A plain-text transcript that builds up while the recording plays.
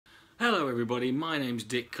Hello everybody, my name's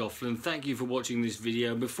Dick Coughlin. Thank you for watching this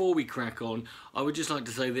video. Before we crack on, I would just like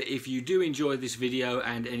to say that if you do enjoy this video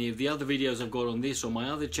and any of the other videos I've got on this or my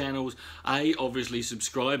other channels, obviously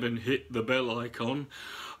subscribe and hit the bell icon.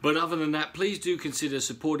 But other than that, please do consider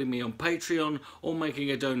supporting me on Patreon or making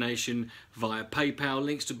a donation via PayPal.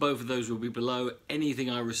 Links to both of those will be below. Anything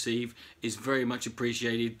I receive is very much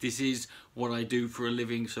appreciated. This is what I do for a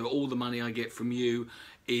living, so all the money I get from you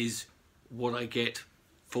is what I get.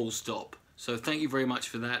 Full stop. So thank you very much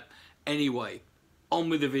for that. Anyway, on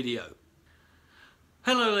with the video.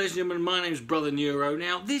 Hello ladies and gentlemen, my name's Brother Neuro.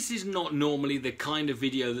 Now this is not normally the kind of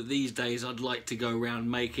video that these days I'd like to go around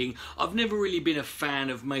making. I've never really been a fan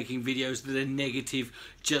of making videos that are negative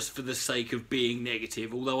just for the sake of being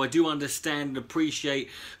negative. Although I do understand and appreciate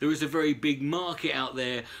there is a very big market out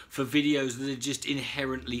there for videos that are just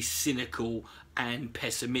inherently cynical and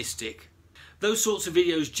pessimistic. Those sorts of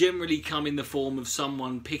videos generally come in the form of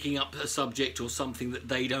someone picking up a subject or something that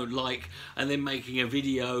they don't like and then making a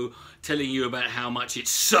video telling you about how much it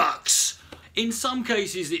sucks. In some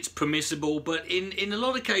cases it's permissible, but in a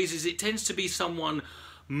lot of cases it tends to be someone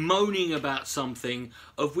moaning about something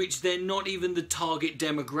of which they're not even the target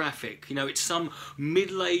demographic. You know, it's some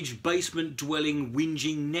middle-aged basement-dwelling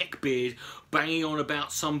whinging neckbeard banging on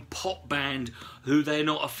about some pop band who they're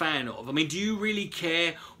not a fan of. I mean, do you really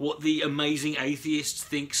care what the amazing atheist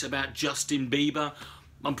thinks about Justin Bieber?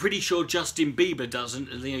 I'm pretty sure Justin Bieber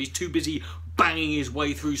doesn't. You know, he's too busy banging his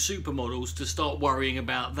way through supermodels to start worrying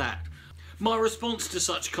about that. My response to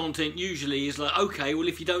such content usually is like, okay, well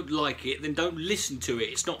if you don't like it, then don't listen to it.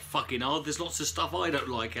 It's not fucking hard. There's lots of stuff I don't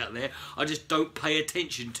like out there. I just don't pay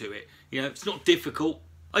attention to it. You know, it's not difficult.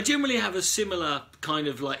 I generally have a similar kind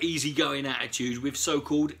of like easygoing attitude with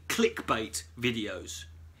so-called clickbait videos.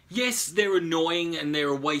 Yes, they're annoying and they're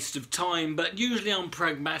a waste of time, but usually I'm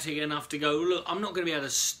pragmatic enough to go, look, I'm not going to be able to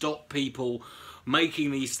stop people making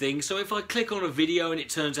these things, so if I click on a video and it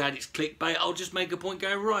turns out it's clickbait, I'll just make a point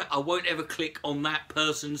going, right, I won't ever click on that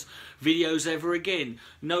person's videos ever again.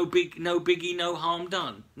 No biggie, no harm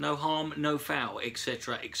done. No harm, no foul,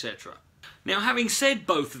 etc, etc. Now, having said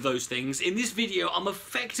both of those things, in this video I'm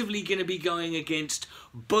effectively going to be going against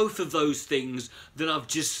both of those things that I've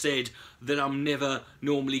just said that I'm never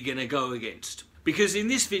normally going to go against. Because in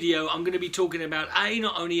this video I'm going to be talking about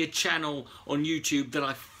not only a channel on YouTube that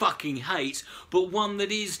I fucking hate, but one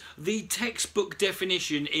that is the textbook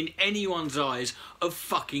definition in anyone's eyes of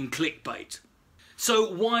fucking clickbait.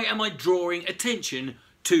 So why am I drawing attention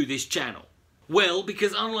to this channel? Well,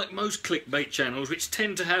 because unlike most clickbait channels, which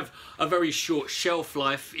tend to have a very short shelf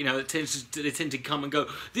life, you know, they tend to come and go,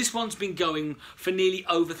 this one's been going for nearly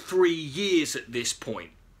over 3 years at this point.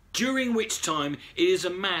 During which time it has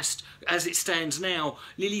amassed, as it stands now,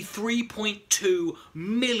 nearly 3.2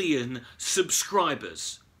 million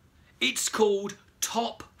subscribers. It's called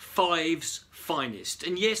Top 5's Finest,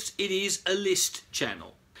 and yes, it is a list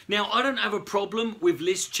channel. Now, I don't have a problem with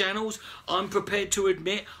list channels. I'm prepared to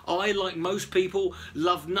admit I, like most people,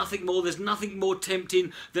 love nothing more. There's nothing more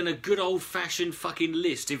tempting than a good old-fashioned fucking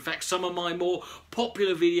list. In fact, some of my more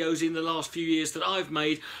popular videos in the last few years that I've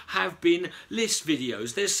made have been list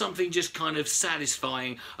videos. There's something just kind of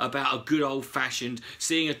satisfying about a good old-fashioned,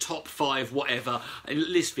 seeing a top 5 whatever,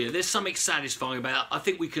 list video. There's something satisfying about it. I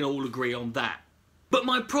think we can all agree on that. But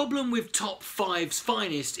my problem with Top 5's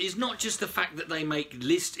Finest is not just the fact that they make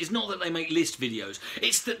list videos,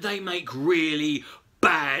 it's that they make really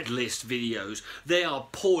bad list videos. They are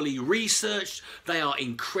poorly researched, they are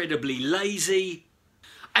incredibly lazy,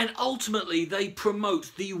 and ultimately they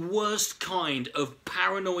promote the worst kind of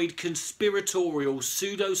paranoid, conspiratorial,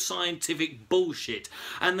 pseudoscientific bullshit,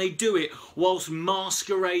 and they do it whilst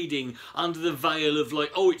masquerading under the veil of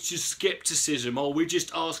like, oh, it's just skepticism, oh, we're just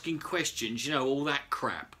asking questions, you know, all that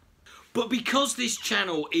crap. But because this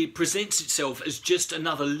channel, it presents itself as just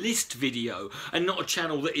another list video and not a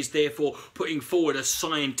channel that is therefore putting forward a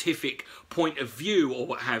scientific point of view or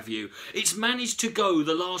what have you, it's managed to go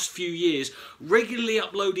the last few years regularly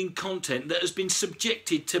uploading content that has been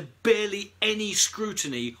subjected to barely any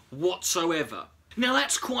scrutiny whatsoever. Now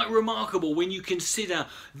that's quite remarkable when you consider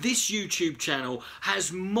this YouTube channel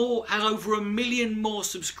has over 1 million more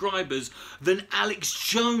subscribers than Alex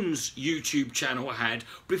Jones' YouTube channel had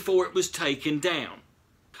before it was taken down.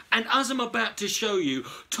 And as I'm about to show you,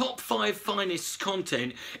 Top 5 Finest's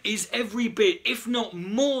content is every bit, if not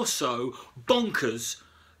more so, bonkers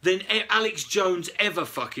than Alex Jones ever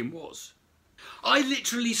fucking was. I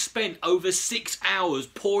literally spent over 6 hours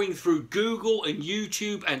poring through Google and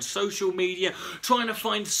YouTube and social media trying to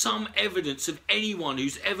find some evidence of anyone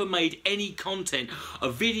who's ever made any content, a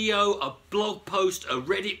video, a blog post, a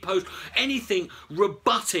Reddit post, anything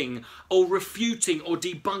rebutting or refuting or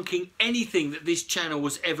debunking anything that this channel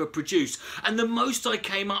was ever produced. And the most I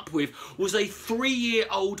came up with was a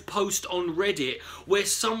 3-year-old post on Reddit where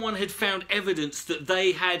someone had found evidence that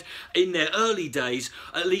they had, in their early days,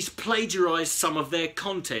 at least plagiarized some of their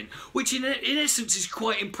content, which in essence is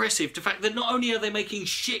quite impressive. The fact that not only are they making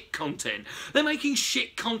shit content, they're making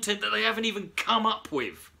shit content that they haven't even come up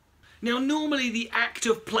with. Now, normally the act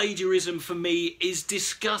of plagiarism for me is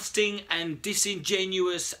disgusting and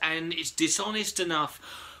disingenuous, and it's dishonest enough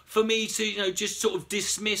for me to, you know, just sort of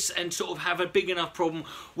dismiss and sort of have a big enough problem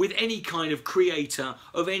with any kind of creator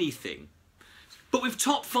of anything. But with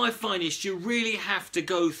Top 5 Finest, you really have to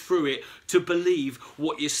go through it to believe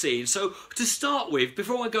what you're seeing. So to start with,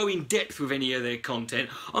 before I go in depth with any of their content,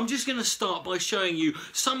 I'm just going to start by showing you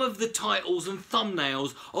some of the titles and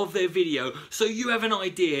thumbnails of their video so you have an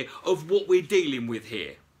idea of what we're dealing with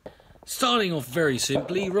here. Starting off very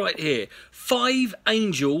simply, right here, 5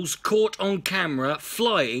 angels caught on camera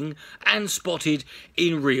flying and spotted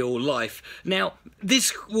in real life. Now,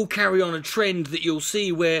 this will carry on a trend that you'll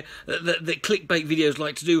see where that clickbait videos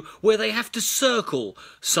like to do, where they have to circle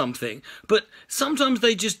something. But sometimes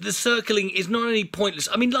the circling is not only pointless.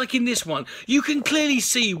 I mean, like in this one, you can clearly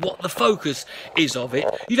see what the focus is of it.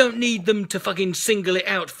 You don't need them to fucking single it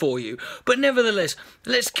out for you. But nevertheless,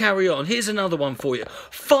 let's carry on. Here's another one for you.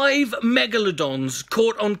 5 megalodons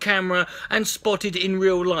caught on camera and spotted in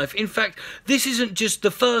real life. In fact, this isn't just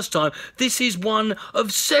the first time. This is one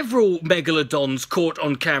of several megalodons caught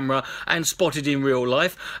on camera and spotted in real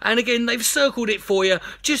life. And again, they've circled it for you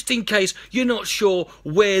just in case you're not sure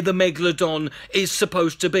where the megalodon is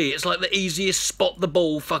supposed to be. It's like the easiest spot the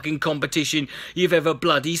ball fucking competition you've ever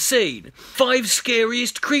bloody seen. 5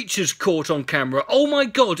 scariest creatures caught on camera. Oh my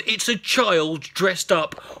god, it's a child dressed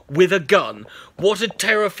up with a gun. What a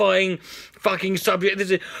terrifying fucking subject. This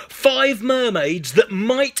is 5 mermaids that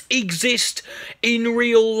might exist in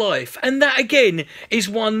real life. And that again is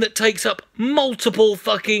one that takes up multiple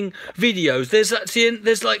fucking videos.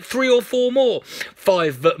 There's like 3 or 4 more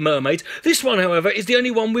 5 mermaids. This one, however, is the only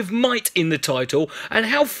one with might in the title. And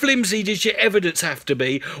how flimsy does your evidence have to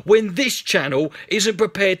be when this channel isn't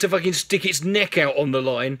prepared to fucking stick its neck out on the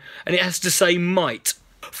line and it has to say might?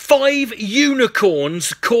 5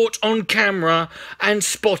 unicorns caught on camera and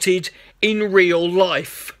spotted in real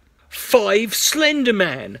life. 5 Slender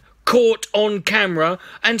Man caught on camera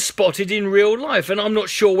and spotted in real life. And I'm not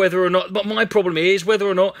sure whether or not, but my problem is whether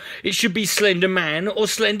or not it should be Slender Man or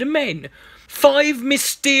Slender Men. 5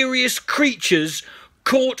 mysterious creatures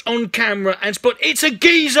caught on camera and spotted. It's a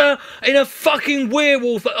geezer in a fucking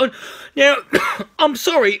werewolf. Now, I'm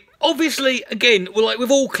sorry. Obviously, again, like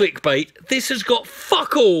with all clickbait, this has got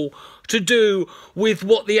fuck all to do with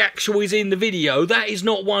what the actual is in the video. That is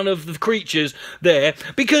not one of the creatures there.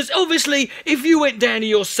 Because obviously, if you went down to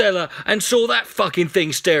your cellar and saw that fucking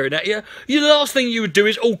thing staring at you, the last thing you would do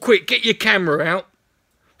is, oh quick, get your camera out.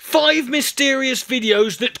 5 mysterious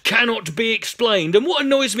videos that cannot be explained. And what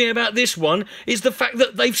annoys me about this one is the fact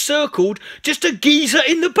that they've circled just a geezer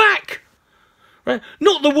in the back. Right?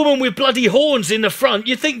 Not the woman with bloody horns in the front.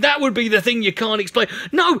 You think that would be the thing you can't explain.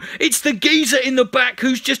 No, it's the geezer in the back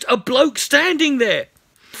who's just a bloke standing there.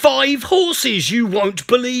 5 horses you won't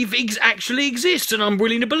believe actually exist, and I'm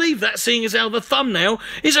willing to believe that, seeing as how the thumbnail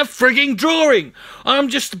is a frigging drawing. I'm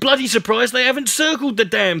just bloody surprised they haven't circled the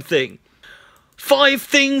damn thing. 5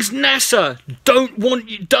 things NASA doesn't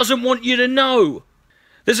want you to know.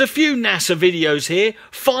 There's a few NASA videos here.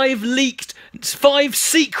 5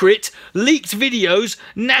 secret leaked videos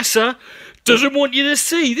NASA doesn't want you to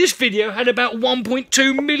see. This video had about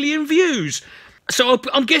 1.2 million views. So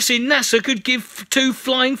I'm guessing NASA could give 2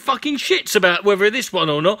 flying fucking shits about whether this one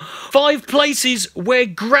or not. 5 places where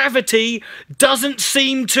gravity doesn't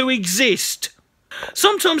seem to exist.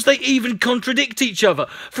 Sometimes they even contradict each other.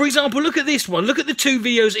 For example, look at this one. Look at the 2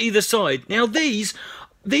 videos either side. Now these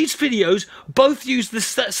videos both use the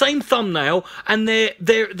same thumbnail, and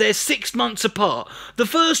they're 6 months apart. The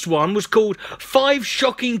first one was called 5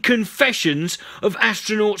 Shocking Confessions of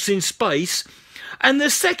Astronauts in Space, and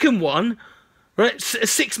the second one, right,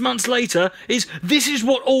 6 months later, is This is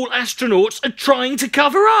what all astronauts are trying to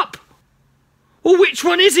cover up. Well, which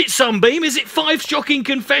one is it, Sunbeam? Is it 5 Shocking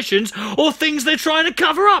Confessions or things they're trying to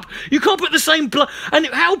cover up? You can't put the same... And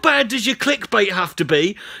how bad does your clickbait have to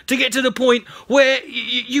be to get to the point where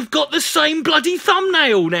you've got the same bloody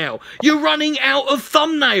thumbnail now? You're running out of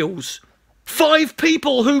thumbnails. 5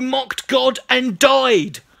 people who mocked God and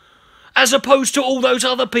died, as opposed to all those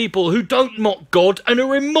other people who don't mock God and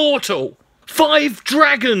are immortal. 5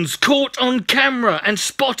 dragons caught on camera and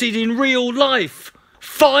spotted in real life.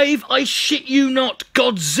 5, I shit you not,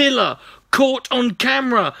 Godzilla caught on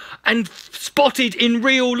camera and spotted in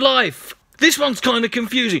real life. This one's kind of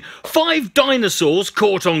confusing. 5 dinosaurs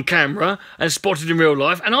caught on camera and spotted in real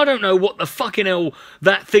life, and I don't know what the fucking hell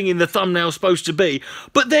that thing in the thumbnail's supposed to be.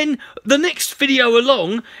 But then the next video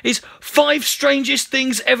along is 5 strangest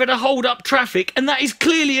things ever to hold up traffic, and that is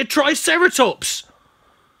clearly a triceratops.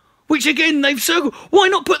 Which again, they've circled. Why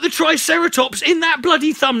not put the triceratops in that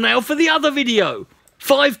bloody thumbnail for the other video?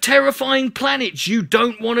 5 terrifying planets you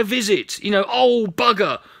don't want to visit. You know, oh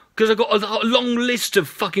bugger. Because I've got a long list of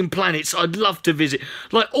fucking planets I'd love to visit.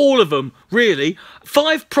 Like, all of them, really.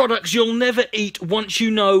 5 products you'll never eat once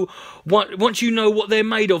you know what they're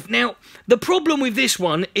made of. Now, the problem with this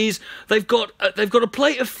one is they've got a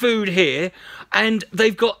plate of food here, and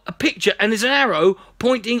they've got a picture, and there's an arrow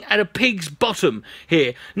pointing at a pig's bottom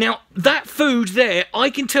here. Now, that food there, I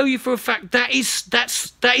can tell you for a fact that is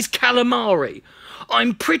calamari.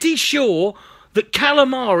 I'm pretty sure that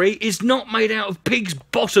calamari is not made out of pigs'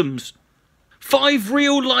 bottoms. 5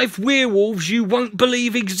 real-life werewolves you won't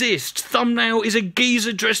believe exist. Thumbnail is a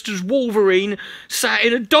geezer dressed as Wolverine sat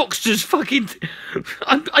in a doctor's fucking...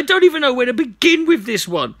 I don't even know where to begin with this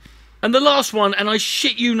one. And the last one, and I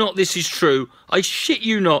shit you not this is true, I shit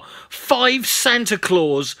you not, 5 Santa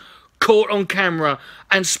Claus caught on camera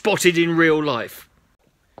and spotted in real life.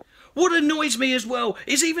 What annoys me as well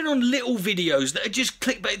is even on little videos that are just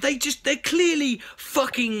clickbait, they're clearly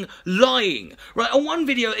fucking lying. Right, on one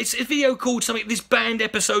video, it's a video called something, this banned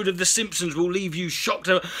episode of The Simpsons will leave you shocked.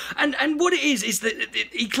 And what it is that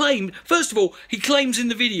he claimed, first of all, he claims in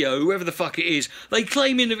the video, whoever the fuck it is, they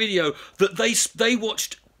claim in the video that they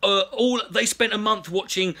watched, they spent a month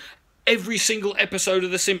watching every single episode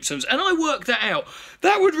of The Simpsons. And I worked that out.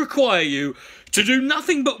 That would require you to do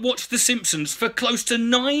nothing but watch The Simpsons for close to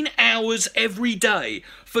 9 hours every day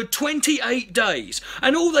for 28 days.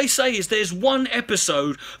 And all they say is there's one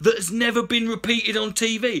episode that has never been repeated on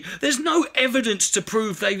TV. There's no evidence to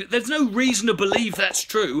prove there's no reason to believe that's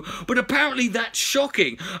true, but apparently that's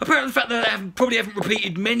shocking. Apparently the fact that they probably haven't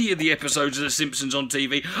repeated many of the episodes of The Simpsons on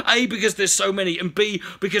TV, A, because there's so many, and B,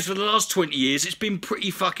 because for the last 20 years it's been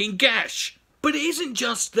pretty fucking gash. But it isn't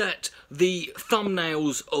just that the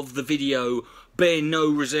thumbnails of the video bear no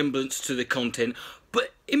resemblance to the content,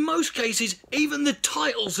 but in most cases, even the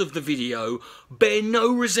titles of the video bear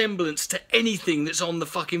no resemblance to anything that's on the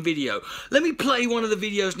fucking video. Let me play one of the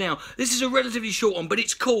videos now. This is a relatively short one, but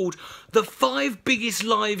it's called The 5 Biggest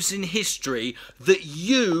Lies in History That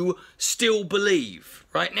You Still Believe.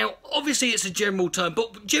 Right, now, obviously it's a general term,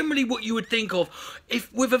 but generally what you would think of,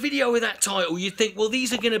 if with a video with that title, you'd think, well,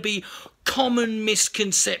 these are going to be common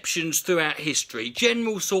misconceptions throughout history,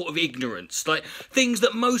 general sort of ignorance, like things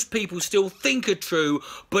that most people still think are true,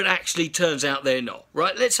 but actually turns out they're not.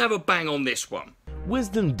 Right, let's have a bang on this one.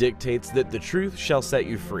 Wisdom dictates that the truth shall set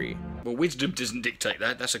you free. Well, wisdom doesn't dictate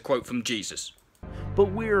that. That's a quote from Jesus.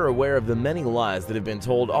 But we are aware of the many lies that have been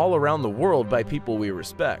told all around the world by people we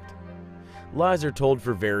respect. Lies are told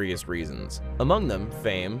for various reasons, among them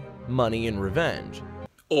fame, money, and revenge.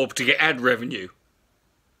 Or to get ad revenue.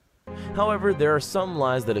 However, there are some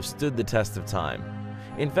lies that have stood the test of time.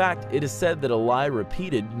 In fact, it is said that a lie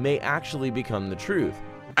repeated may actually become the truth.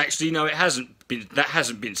 Actually, no, it hasn't been. That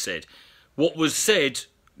hasn't been said. What was said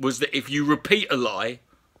was that if you repeat a lie,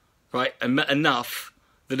 right, enough,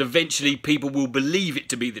 that eventually people will believe it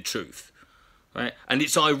to be the truth. Right? And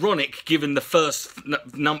it's ironic, given the first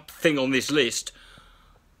thing on this list,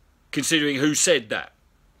 considering who said that.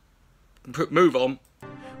 Move on.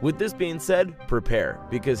 With this being said, prepare,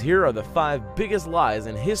 because here are the 5 biggest lies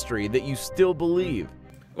in history that you still believe.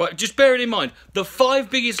 Right, just bear it in mind. The 5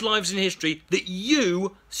 biggest lies in history that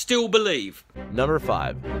you still believe. Number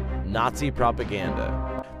 5. Nazi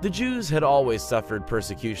propaganda. The Jews had always suffered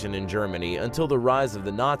persecution in Germany until the rise of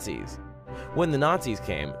the Nazis. When the Nazis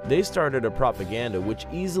came, they started a propaganda which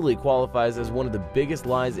easily qualifies as one of the biggest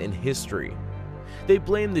lies in history. They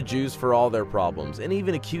blamed the Jews for all their problems and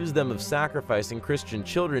even accused them of sacrificing Christian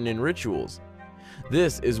children in rituals.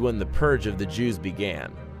 This is when the purge of the Jews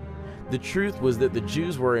began. The truth was that the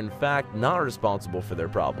Jews were in fact not responsible for their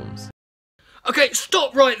problems. Okay,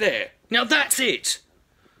 stop right there. Now that's it.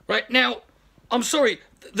 Right, now, I'm sorry,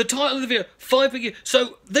 the title of the video, 5 big...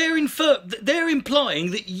 So they're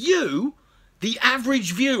implying that you, the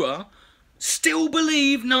average viewer, still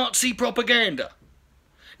believe Nazi propaganda.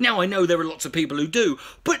 Now, I know there are lots of people who do,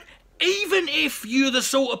 but even if you're the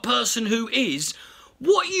sort of person who is,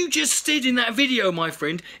 What you just said in that video, my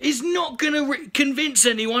friend, is not going to convince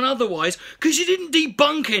anyone otherwise, because you didn't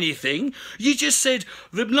debunk anything. You just said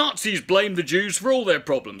the Nazis blamed the Jews for all their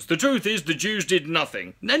problems. The truth is the Jews did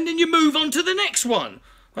nothing. And then you move on to the next one.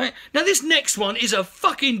 Right? Now this next one is a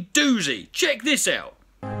fucking doozy. Check this out.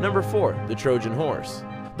 Number 4, the Trojan Horse.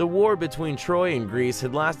 The war between Troy and Greece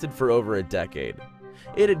had lasted for over a decade.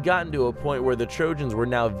 It had gotten to a point where the Trojans were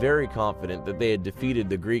now very confident that they had defeated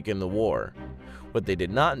the Greek in the war. What they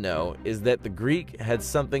did not know is that the Greek had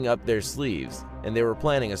something up their sleeves, and they were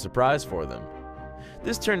planning a surprise for them.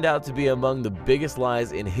 This turned out to be among the biggest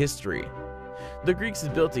lies in history. The Greeks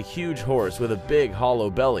had built a huge horse with a big hollow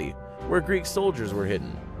belly, where Greek soldiers were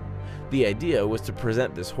hidden. The idea was to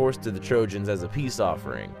present this horse to the Trojans as a peace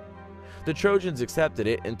offering. The Trojans accepted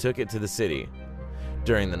it and took it to the city.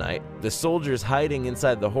 During the night, the soldiers hiding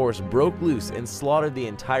inside the horse broke loose and slaughtered the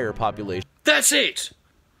entire population. That's it!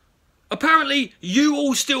 Apparently, you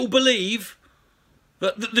all still believe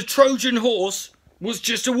that the Trojan horse was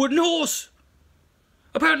just a wooden horse.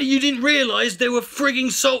 Apparently you didn't realise there were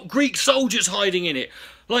frigging Greek soldiers hiding in it.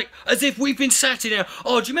 Like, as if we've been sat in there.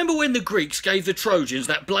 Oh, do you remember when the Greeks gave the Trojans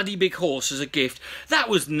that bloody big horse as a gift? That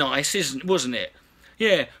was nice, wasn't it?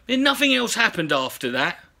 Yeah, and nothing else happened after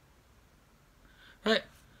that. Right?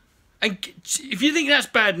 And if you think that's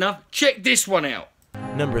bad enough, check this one out.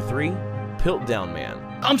 Number 3, Piltdown Man.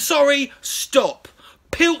 I'm sorry, stop.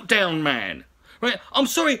 Piltdown Man. Right? I'm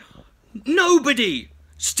sorry, nobody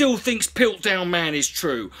still thinks Piltdown Man is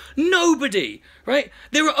true. Nobody. Right?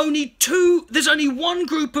 There's only one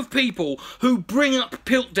group of people who bring up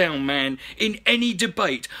Piltdown Man in any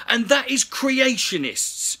debate, and that is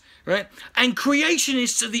creationists. Right? And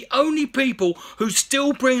creationists are the only people who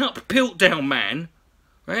still bring up Piltdown Man.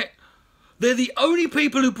 Right? They're the only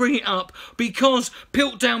people who bring it up because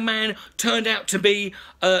Piltdown Man turned out to be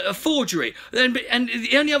a forgery. And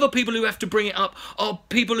the only other people who have to bring it up are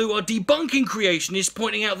people who are debunking creationists,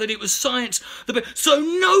 pointing out that it was science. So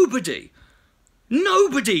nobody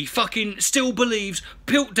fucking still believes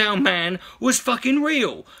Piltdown Man was fucking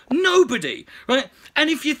real. Nobody, right? And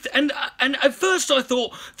if you and at first I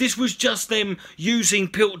thought this was just them using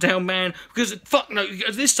Piltdown Man because fuck no,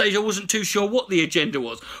 at this stage I wasn't too sure what the agenda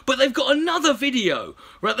was. But they've got another video,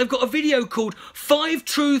 right? They've got a video called 5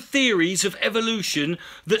 True Theories of Evolution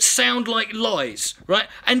That Sound Like Lies, right?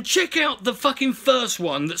 And check out the fucking first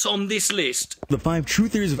one that's on this list. The 5 True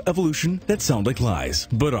Theories of Evolution That Sound Like Lies,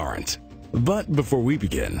 but aren't. But before we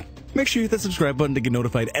begin, make sure you hit that subscribe button to get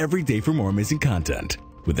notified every day for more amazing content.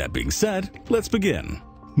 With that being said, let's begin.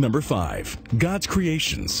 Number 5. God's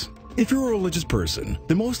Creations. If you're a religious person,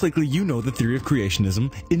 then most likely you know the theory of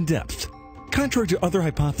creationism in depth. Contrary to other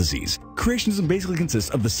hypotheses, creationism basically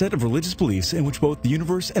consists of the set of religious beliefs in which both the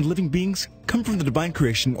universe and living beings come from the divine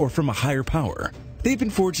creation or from a higher power. They've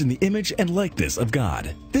been forged in the image and likeness of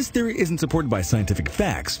God. This theory isn't supported by scientific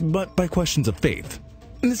facts, but by questions of faith.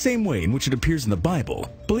 In the same way in which it appears in the Bible,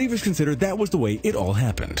 believers consider that was the way it all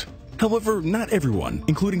happened. However, not everyone,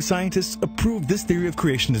 including scientists, approve this theory of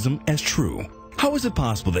creationism as true. How is it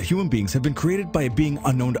possible that human beings have been created by a being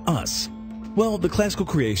unknown to us? Well, the classical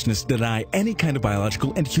creationists deny any kind of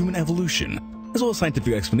biological and human evolution, as well as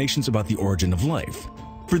scientific explanations about the origin of life.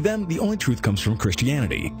 For them, the only truth comes from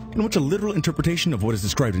Christianity, in which a literal interpretation of what is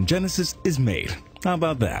described in Genesis is made. How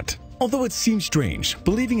about that? Although it seems strange,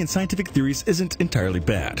 believing in scientific theories isn't entirely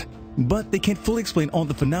bad. But they can't fully explain all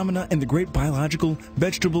the phenomena and the great biological,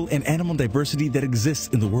 vegetable, and animal diversity that exists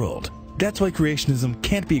in the world. That's why creationism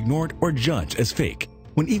can't be ignored or judged as fake,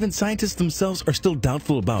 when even scientists themselves are still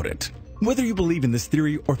doubtful about it. Whether you believe in this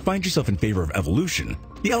theory or find yourself in favor of evolution,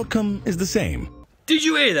 the outcome is the same. Did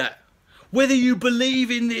you hear that? Whether you believe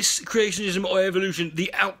in this creationism or evolution,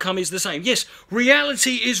 the outcome is the same. Yes,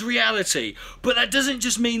 reality is reality, but that doesn't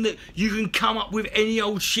just mean that you can come up with any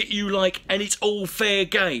old shit you like and it's all fair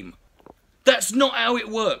game. That's not how it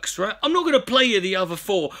works, right? I'm not going to play you the other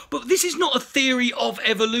 4, but this is not a theory of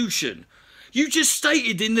evolution. You just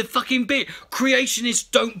stated in the fucking bit, creationists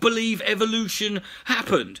don't believe evolution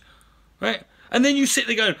happened, right? And then you sit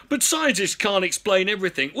there going, but scientists can't explain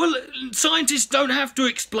everything. Well, scientists don't have to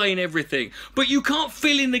explain everything, but you can't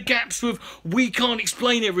fill in the gaps with, we can't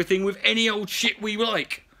explain everything with any old shit we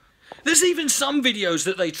like. There's even some videos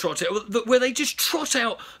that they trot out, where they just trot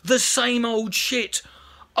out the same old shit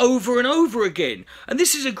over and over again. And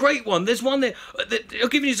this is a great one. There's one there, I'll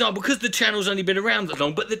give you an example, because the channel's only been around that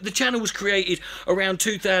long, but the channel was created around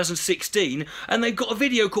 2016, and they've got a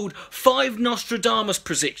video called 5 Nostradamus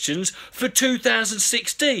Predictions for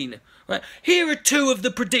 2016. Right? Here are 2 of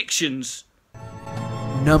the predictions.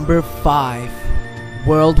 Number 5,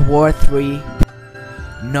 World War III.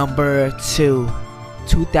 Number 2,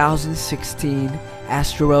 2016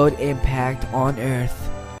 asteroid impact on Earth.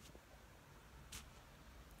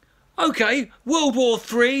 Okay, World War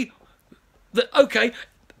III. Okay,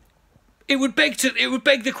 it would beg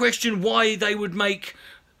the question why there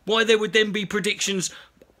would then be predictions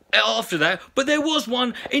after that. But there was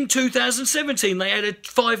one in 2017. They had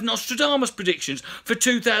 5 Nostradamus predictions for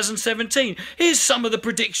 2017. Here's some of the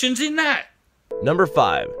predictions in that. Number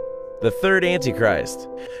 5. The third Antichrist.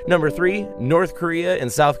 Number 3. North Korea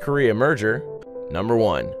and South Korea merger. Number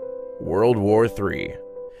 1. World War III.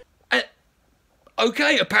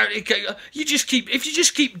 Okay, apparently, if you just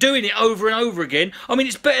keep doing it over and over again, I mean,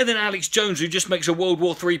 it's better than Alex Jones, who just makes a World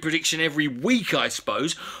War III prediction every week, I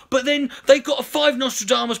suppose. But then they've got 5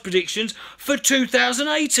 Nostradamus predictions for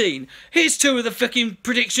 2018. Here's 2 of the fucking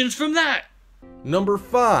predictions from that. Number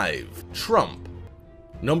 5, Trump.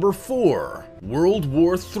 Number 4, World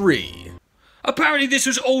War III. Apparently this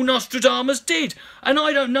was all Nostradamus did, and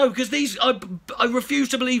I don't know, because I refuse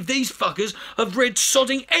to believe these fuckers have read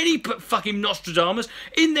sodding any fucking Nostradamus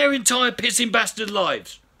in their entire pissing bastard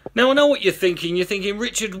lives. Now I know what you're thinking. You're thinking,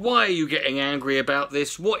 Richard, why are you getting angry about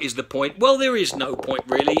this? What is the point? Well, there is no point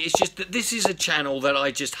really. It's just that this is a channel that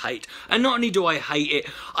I just hate, and not only do I hate it,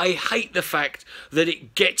 I hate the fact that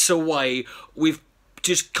it gets away with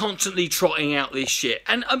just constantly trotting out this shit.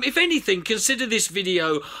 And if anything, consider this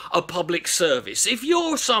video a public service. If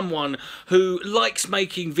you're someone who likes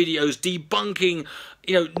making videos debunking,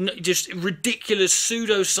 you know, just ridiculous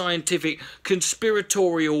pseudo-scientific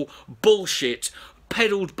conspiratorial bullshit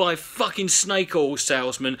peddled by fucking snake oil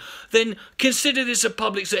salesmen, then consider this a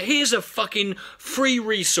public service. Here's a fucking free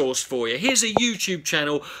resource for you. Here's a YouTube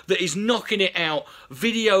channel that is knocking it out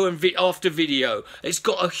video and after video. It's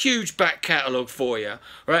got a huge back catalogue for you,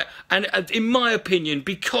 right? And in my opinion,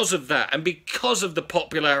 because of that, and because of the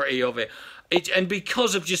popularity of it, and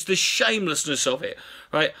because of just the shamelessness of it,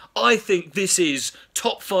 right, I think this is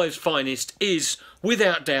Top 5's Finest, is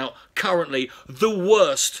without doubt currently the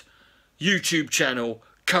worst YouTube channel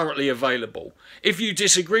currently available. If you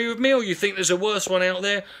disagree with me or you think there's a worse one out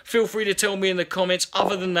there, feel free to tell me in the comments.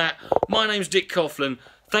 Other than that, my name's Dick Coughlin.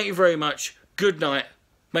 Thank you very much. Good night.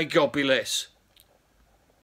 May God bless.